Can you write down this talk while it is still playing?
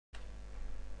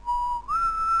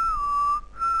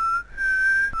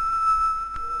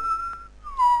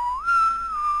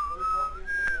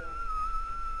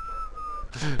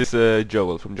This is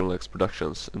Joel from Joel X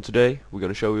Productions, and today we're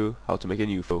gonna show you how to make a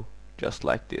UFO just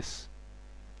like this.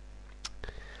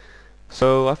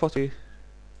 So I thought we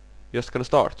just gonna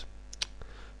start.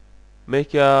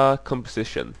 Make a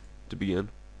composition to begin.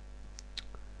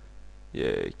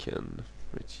 Yeah, you can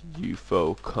reach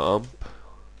UFO comp.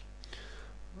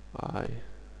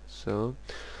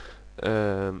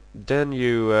 Then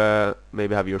you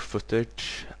maybe have your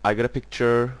footage. I got a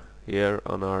picture here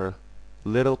on our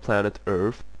little planet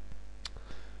Earth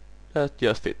that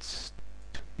just fits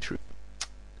true.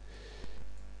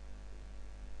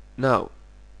 Now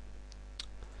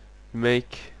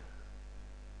make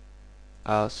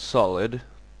a solid.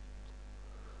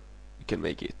 You can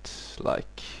make it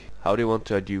like how do you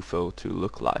want a UFO to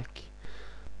look like,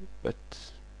 but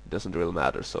it doesn't really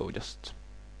matter, so just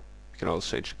you can always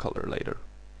change the color later.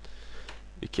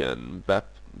 You can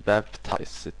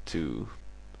baptize it to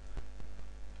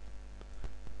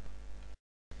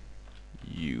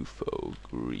UFO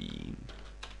green.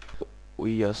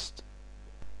 We just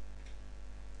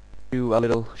do a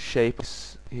little shape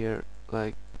here,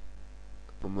 like,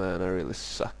 oh man, I really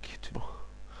suck to.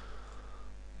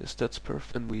 Yes, that's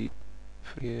perfect. And we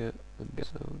put here and get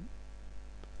so.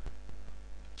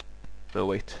 No,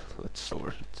 wait, let's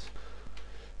lower it.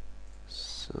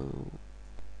 So.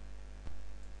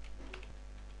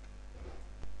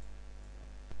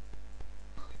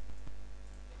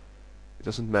 It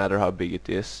doesn't matter how big it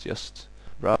is, just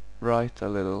write a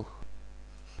little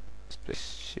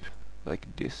spaceship like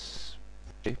this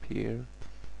shape here.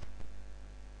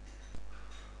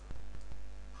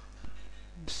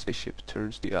 The spaceship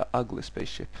turns the ugly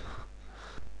spaceship.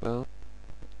 Well,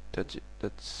 that's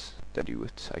that do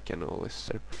it. I can always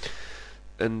say.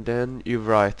 And then you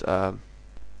write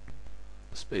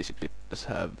spaceship does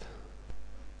have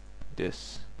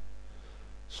this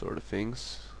sort of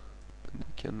things. You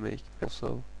can make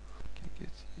also get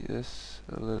yes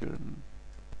a little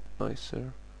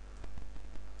nicer.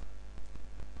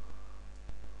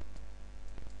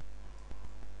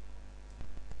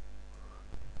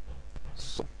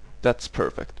 So that's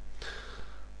perfect.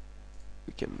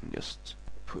 We can just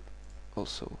put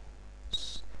also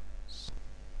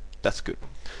that's good.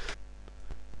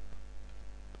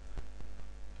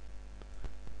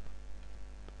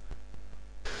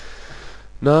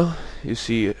 Now you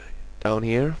see down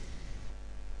here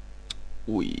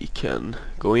we can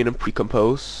go in and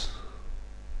pre-compose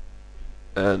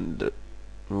and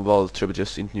move all the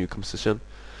tributaries into new composition.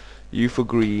 UFO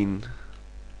green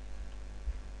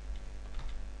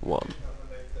 1.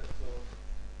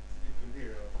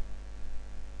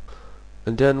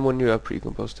 And then when you have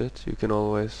pre-composed it, you can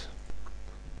always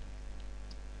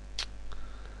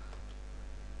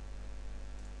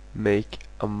make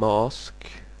a mask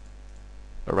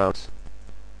around.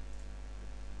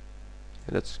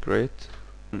 And that's great.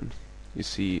 You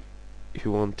see, if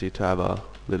you want it to have a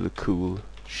little cool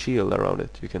shield around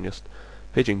it, you can just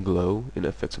page and glow in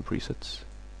effects and presets.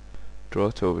 Draw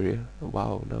it over here.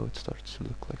 Wow, now it starts to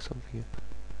look like something here.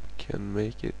 Can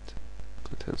make it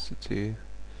intensity.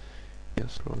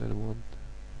 Yes, draw a little one.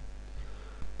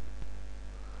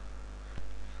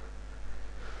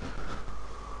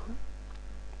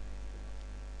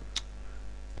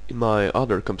 In my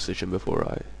other composition before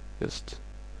I just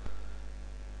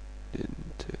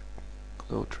didn't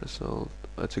glow result,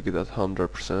 I took it at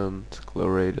 100%, glow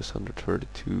radius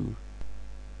 132.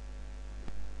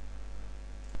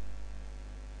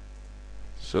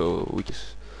 So we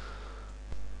just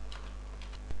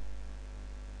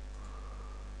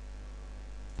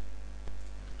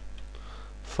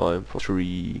fine for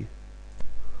 3,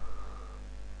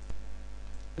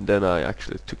 and then I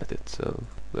actually took at it so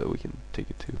that we can take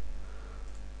it to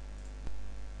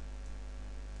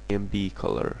A and B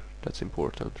color. That's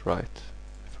important, right?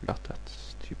 I forgot that,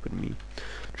 stupid me.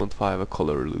 1.5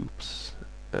 color loops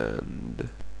and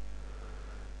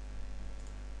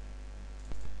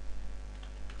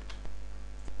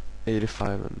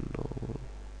 '85 and all.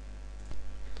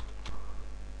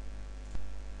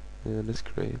 Yeah, that's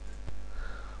great.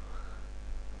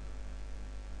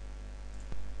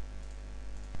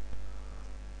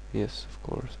 Yes, of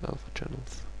course, alpha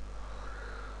channels.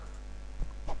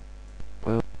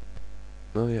 Well,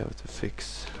 now you have to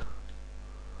fix.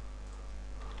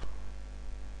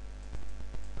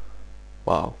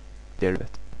 Wow, there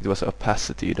it was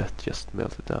opacity that just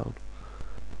melted down.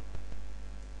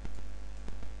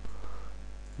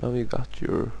 Now you got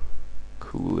your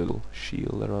cool little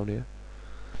shield around here.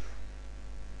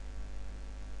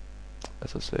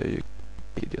 As I say,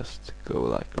 you just go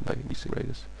like using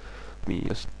radius. Me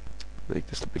just make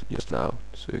this big just now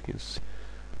so you can see.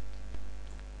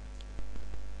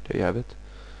 There you have it.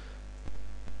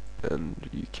 and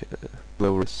you can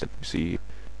lower it. You see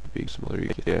big smaller, you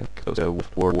can, yeah, close the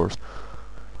wars.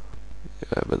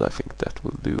 Yeah, but I think that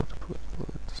will do.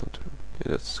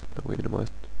 Yeah, that's gonna be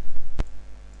minimized.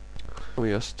 We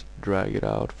just drag it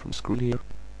out from screen here,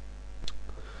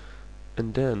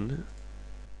 and then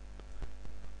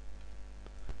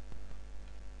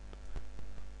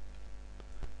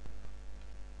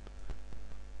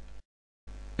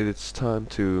it's time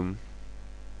to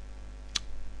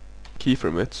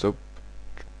keyframe it. So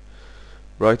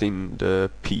writing the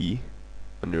P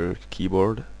on your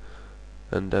keyboard,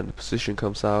 and then the position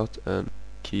comes out, and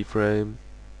keyframe,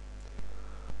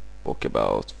 walk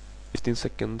about 15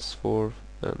 seconds for,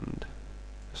 and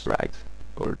just drag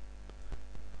or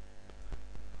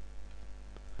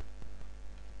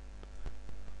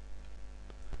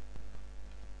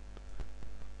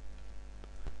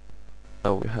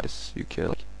now we have this. You can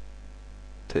like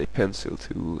take pencil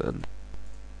tool and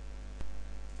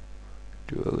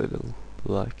do a little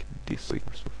like this.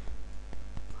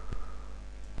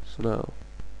 So now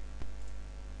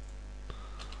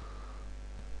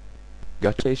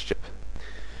got Spaceship.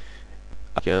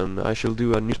 I shall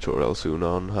do a new tutorial soon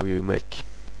on how you make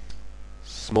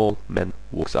small men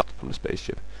walks out from the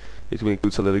spaceship. It will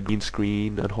include a little green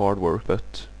screen and hard work,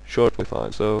 but sure it will be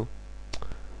fine. So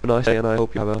have a nice day, and I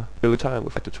hope you have a really good time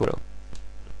with that tutorial.